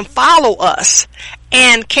doesn't follow us.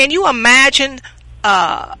 And can you imagine,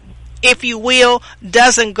 if you will,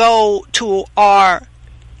 doesn't go to our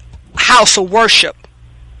house of worship?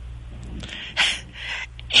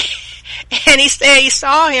 And he said he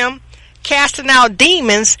saw him casting out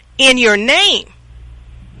demons in your name.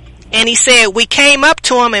 And he said, we came up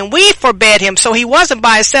to him and we forbade him. So he wasn't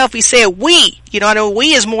by himself. He said, we.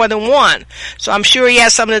 We is more than one. So I'm sure he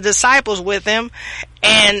had some of the disciples with him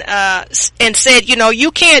and said,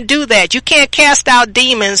 you can't do that. You can't cast out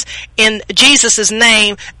demons in Jesus'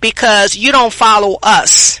 name because you don't follow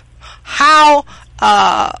us. How,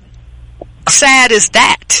 sad is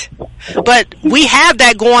that? But we have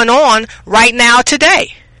that going on right now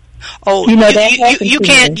today. Oh, you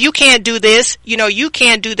can't do this. You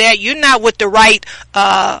can't do that. You're not with the right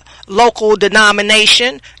local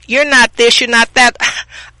denomination. You're not this. You're not that.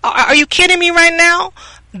 Are you kidding me right now?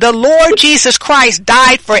 The Lord Jesus Christ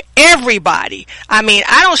died for everybody. I mean,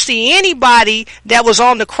 I don't see anybody that was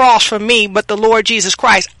on the cross for me but the Lord Jesus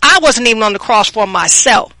Christ. I wasn't even on the cross for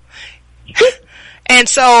myself. And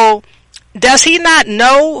so, does he not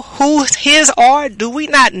know who his are? Do we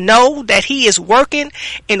not know that he is working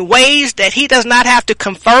in ways that he does not have to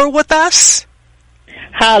confer with us?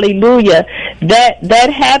 Hallelujah.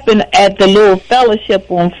 That happened at the little fellowship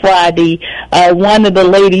on Friday. One of the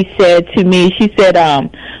ladies said to me, she said,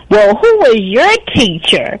 well, who was your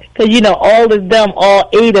teacher? Because, all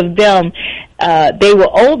 8 of them, they were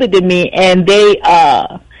older than me, and they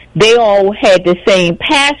all had the same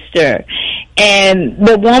pastor. And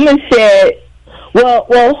the woman said, Well,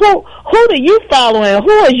 who do you follow and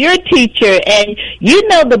who is your teacher? And you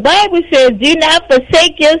know the Bible says, do not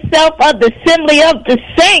forsake yourself of the assembly of the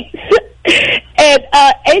saints. And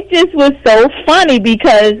it just was so funny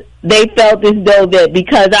because they felt as though that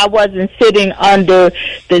because I wasn't sitting under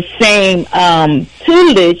the same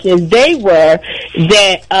tutelage as they were,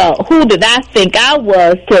 that who did I think I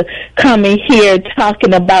was to come in here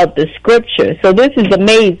talking about the scripture? So this is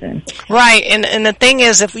amazing. Right, and the thing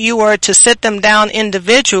is, if you were to sit them down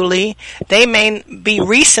individually, they may be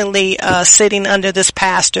recently sitting under this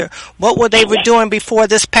pastor. What were they doing before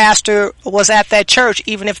this pastor was at that church,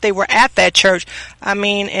 even if they were at that church? I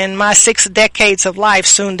mean, in my 6 decades of life,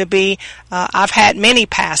 soon to be, I've had many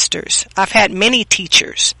pastors. I've had many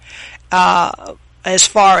teachers, as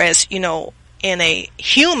far as, you know, in a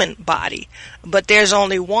human body, but there's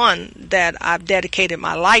only one that I've dedicated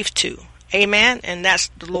my life to. Amen. And that's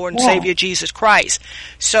the Lord and Savior Jesus Christ.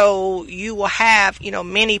 So you will have, you know,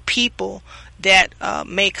 many people that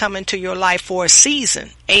may come into your life for a season.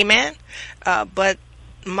 Amen. But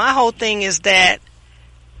my whole thing is that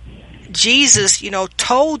Jesus, you know,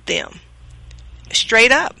 told them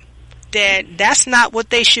straight up that that's not what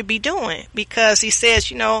they should be doing, because he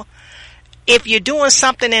says, you know, if you're doing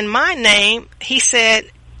something in my name, he said,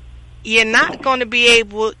 you're not going to be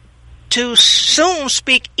able to soon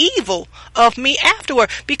speak evil of me afterward,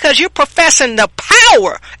 because you're professing the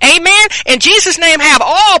power. Amen. In Jesus' name have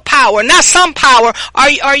all power, not some power.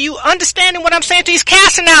 Are you understanding what I'm saying to you? He's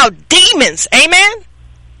casting out demons. Amen.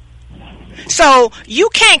 So you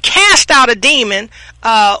can't cast out a demon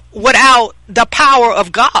without the power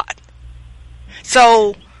of God.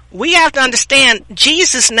 So we have to understand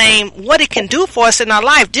Jesus' name, what it can do for us in our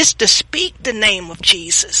life, just to speak the name of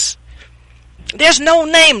Jesus. There's no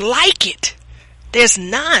name like it. There's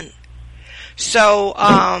none. So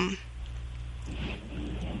I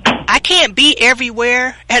can't be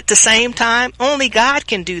everywhere at the same time. Only God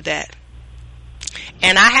can do that.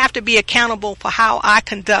 And I have to be accountable for how I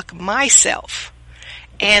conduct myself.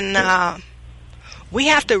 And we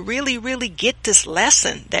have to really, really get this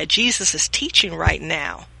lesson that Jesus is teaching right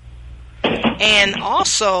now. And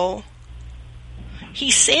also, he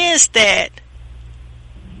says that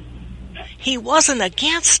he wasn't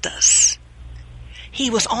against us. He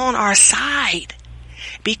was on our side,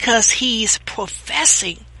 because he's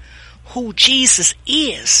professing who Jesus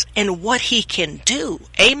is and what he can do.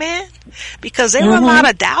 Amen? Because there were a lot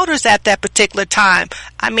of doubters at that particular time.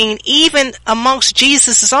 I mean, even amongst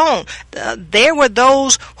Jesus' own, there were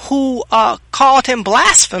those who called him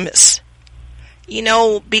blasphemous. You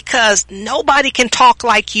know, because nobody can talk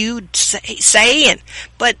like you saying,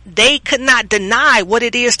 but they could not deny what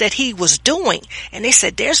it is that he was doing. And they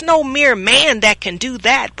said, there's no mere man that can do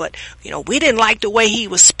that. But, you know, we didn't like the way he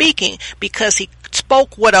was speaking, because he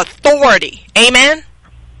spoke with authority. Amen.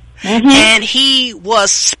 And he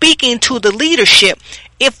was speaking to the leadership.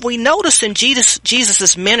 If we notice in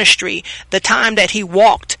Jesus's ministry, the time that he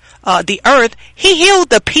walked the earth, he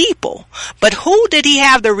healed the people. But who did he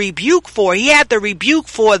have the rebuke for? He had the rebuke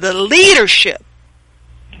for the leadership,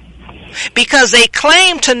 because they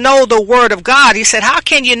claimed to know the word of God. He said, how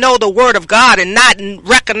can you know the word of God and not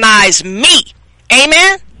recognize me?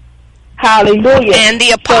 Amen. Hallelujah. And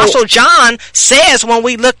the apostle John says, when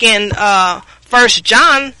we look in the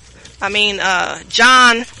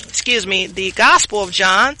Gospel of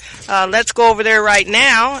John. Let's go over there right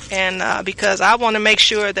now, and because I want to make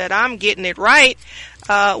sure that I'm getting it right,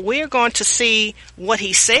 we're going to see what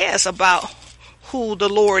he says about who the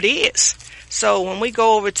Lord is. So when we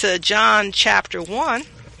go over to John chapter 1,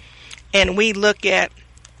 and we look at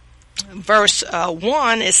verse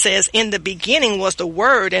 1, it says, in the beginning was the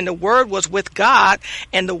Word, and the Word was with God,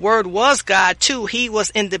 and the Word was God too. He was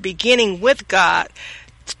in the beginning with God.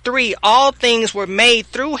 3, all things were made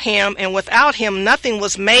through him, and without him nothing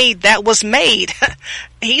was made that was made.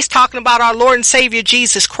 He's talking about our Lord and Savior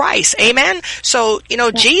Jesus Christ. Amen. So, you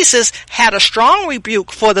know, Jesus had a strong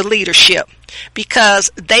rebuke for the leadership, because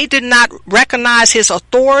they did not recognize his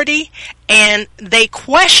authority, and they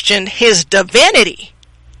questioned his divinity.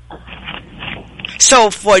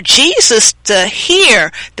 So for Jesus to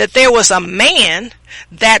hear that there was a man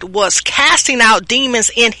that was casting out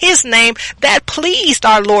demons in his name, that pleased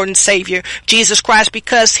our Lord and Savior Jesus Christ,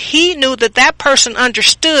 because he knew that that person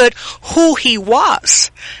understood who he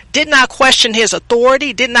was, did not question his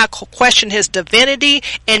authority, did not question his divinity,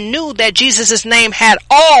 and knew that Jesus' name had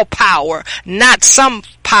all power, not some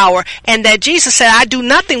power, and that Jesus said, I do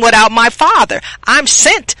nothing without my Father. I'm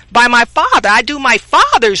sent by my Father. I do my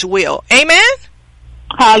Father's will. Amen?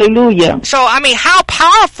 Hallelujah. So, I mean, how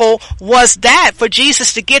powerful was that for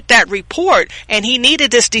Jesus to get that report? And he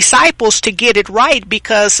needed his disciples to get it right,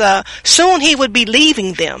 because soon he would be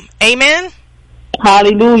leaving them. Amen?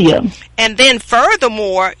 Hallelujah. And then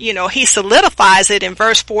furthermore, he solidifies it in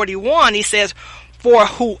verse 41. He says, "For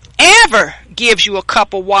whoever gives you a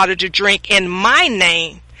cup of water to drink in my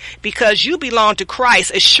name, because you belong to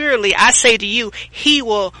Christ, assuredly I say to you, he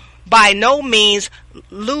will by no means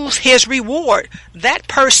lose his reward." That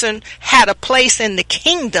person had a place in the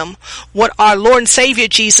kingdom with our Lord and Savior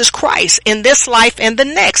Jesus Christ in this life and the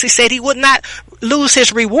next. He said he would not lose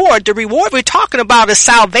his reward. The reward we're talking about is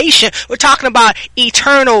salvation. We're talking about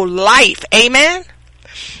eternal life. Amen?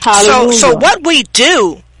 Hallelujah. So what we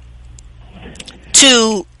do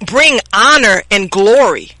to bring honor and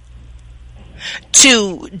glory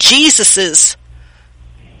to Jesus's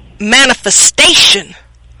manifestation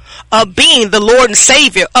of being the Lord and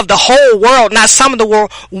Savior of the whole world, not some of the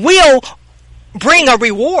world, will bring a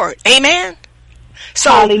reward. Amen? So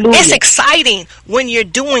Hallelujah. It's exciting when you're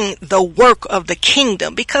doing the work of the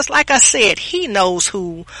kingdom, because like I said, he knows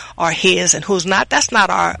who are his and who's not. That's not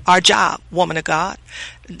our job, woman of God.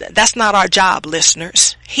 That's not our job,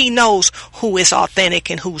 listeners. He knows who is authentic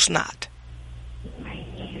and who's not.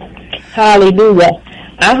 Hallelujah.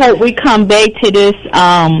 I hope we come back to this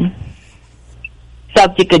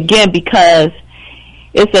subject again, because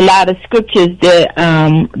it's a lot of scriptures that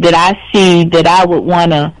I see that I would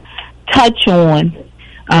want to touch on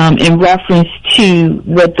in reference to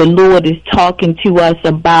what the Lord is talking to us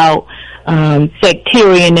about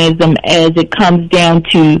sectarianism, as it comes down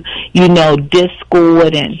to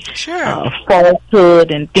discord and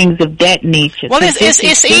falsehood and things of that nature. Well, it's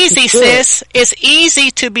easy, sis. It's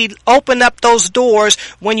easy to open up those doors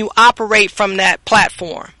when you operate from that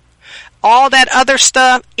platform. All that other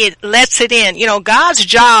stuff, it lets it in. God's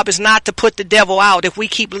job is not to put the devil out if we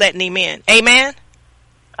keep letting him in. Amen?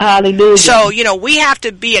 Hallelujah. So, we have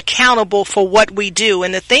to be accountable for what we do.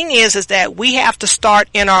 And the thing is that we have to start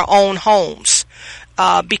in our own homes,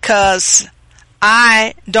 because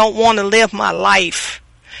I don't want to live my life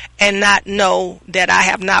and not know that I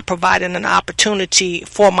have not provided an opportunity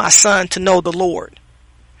for my son to know the Lord.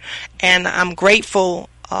 And I'm grateful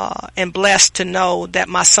and blessed to know that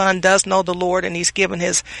my son does know the Lord, and he's given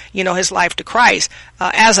his life to Christ.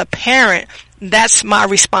 As a parent, that's my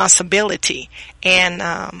responsibility. And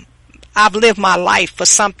I've lived my life for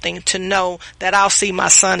something to know that I'll see my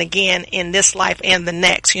son again in this life and the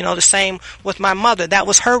next. The same with my mother. That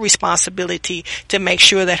was her responsibility to make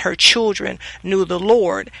sure that her children knew the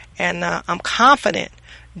Lord. And I'm confident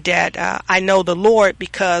that I know the Lord,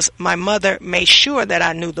 because my mother made sure that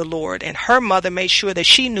I knew the Lord, and her mother made sure that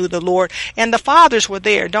she knew the Lord, and the fathers were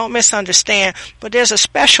there. Don't misunderstand, but there's a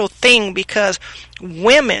special thing, because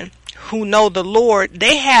women who know the Lord,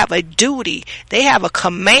 they have a duty, they have a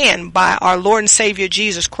command by our Lord and Savior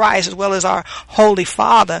Jesus Christ, as well as our Holy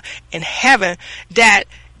Father in heaven, that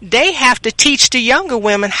they have to teach the younger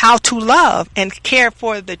women how to love and care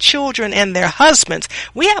for the children and their husbands.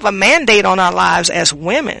 We have a mandate on our lives as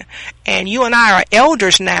women, and you and I are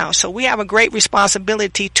elders now, so we have a great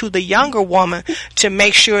responsibility to the younger woman to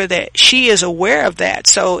make sure that she is aware of that.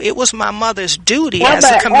 So it was my mother's duty, as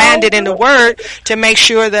commanded in the Word, to make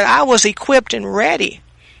sure that I was equipped and ready.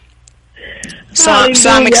 So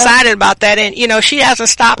I'm excited about that. And, she hasn't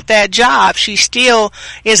stopped that job. She still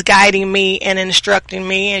is guiding me and instructing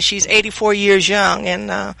me, and she's 84 years young, and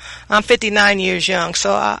I'm 59 years young.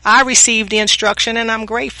 So I received the instruction, and I'm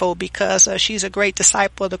grateful, because she's a great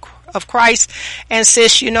disciple of Christ. And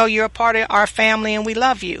sis, you're a part of our family, and we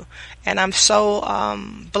love you. And I'm so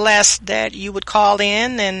blessed that you would call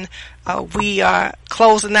in, and we are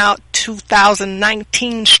closing out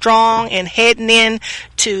 2019 strong and heading in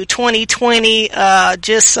to 2020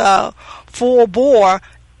 just full bore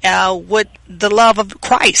with the love of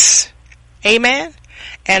Christ. Amen.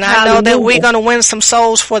 And I know that we're going to win some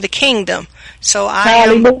souls for the kingdom. So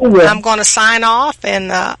I'm going to sign off,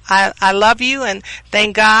 and I love you, and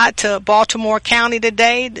thank God to Baltimore County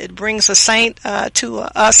today. It brings a saint to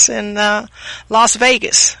us in Las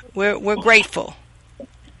Vegas. We're grateful.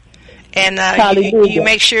 And you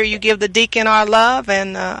make sure you give the deacon our love,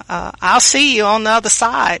 and I'll see you on the other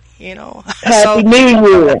side, Happy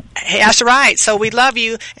New Year. That's right. So we love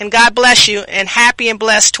you, and God bless you, and happy and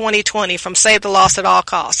blessed 2020 from Save the Lost at All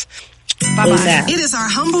Costs. Bye-bye. It is our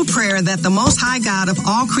humble prayer that the Most High God of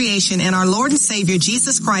all creation and our Lord and Savior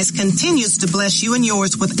Jesus Christ continues to bless you and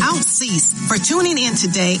yours without cease for tuning in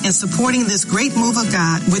today and supporting this great move of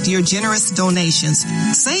God with your generous donations.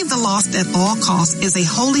 Save the Lost at All Costs is a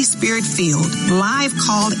Holy Spirit-filled, live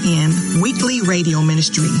called-in weekly radio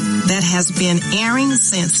ministry that has been airing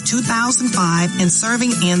since 2005 and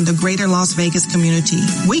serving in the greater Las Vegas community.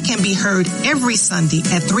 We can be heard every Sunday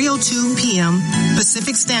at 3:02 p.m.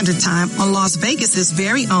 Pacific Standard Time on Las Vegas's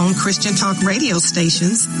very own Christian Talk radio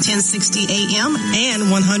stations, 1060 AM and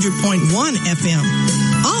 100.1 FM.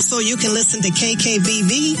 Also, you can listen to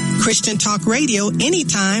KKVV Christian Talk Radio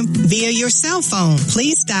anytime via your cell phone.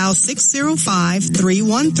 Please dial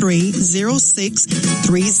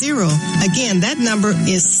 605-313-0630. Again, that number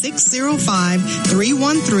is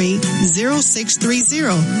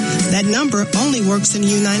 605-313-0630. That number only works in the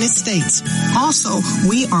United States. Also,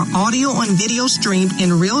 we are audio and video streamed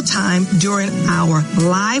in real time during our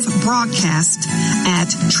live broadcast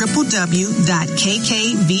at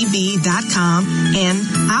www.kkvv.com and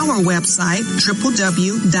our website,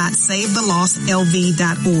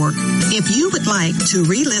 www.savethelostlv.org. If you would like to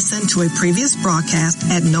re-listen to a previous broadcast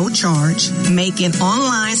at no charge, make an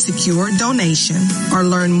online secure donation, or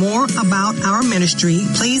learn more about our ministry,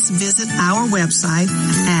 please visit our website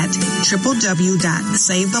at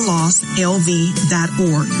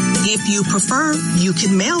www.savethelostlv.org. If you prefer, you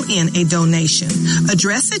can mail in a donation.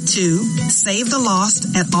 Address it to Save the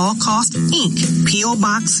Lost at All Cost, Inc., P.O.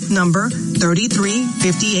 Box number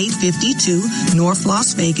 335852, North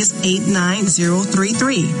Las Vegas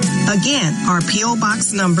 89033. Again, our P.O.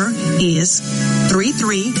 Box number is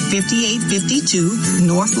 335852,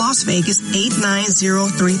 North Las Vegas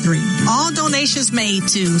 89033. All donations made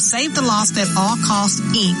to Save the Lost at All Cost,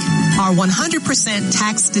 Inc. are 100%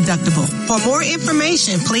 tax deductible. For more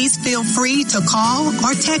information, please feel free to call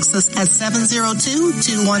or text us at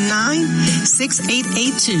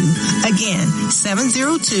 702-219-6882. Again,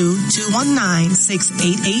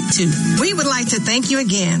 702-219-6882. We would like to thank you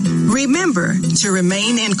again. Remember to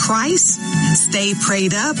remain in Christ, stay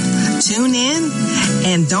prayed up, tune in,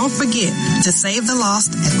 and don't forget to save the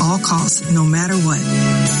lost at all costs, no matter what.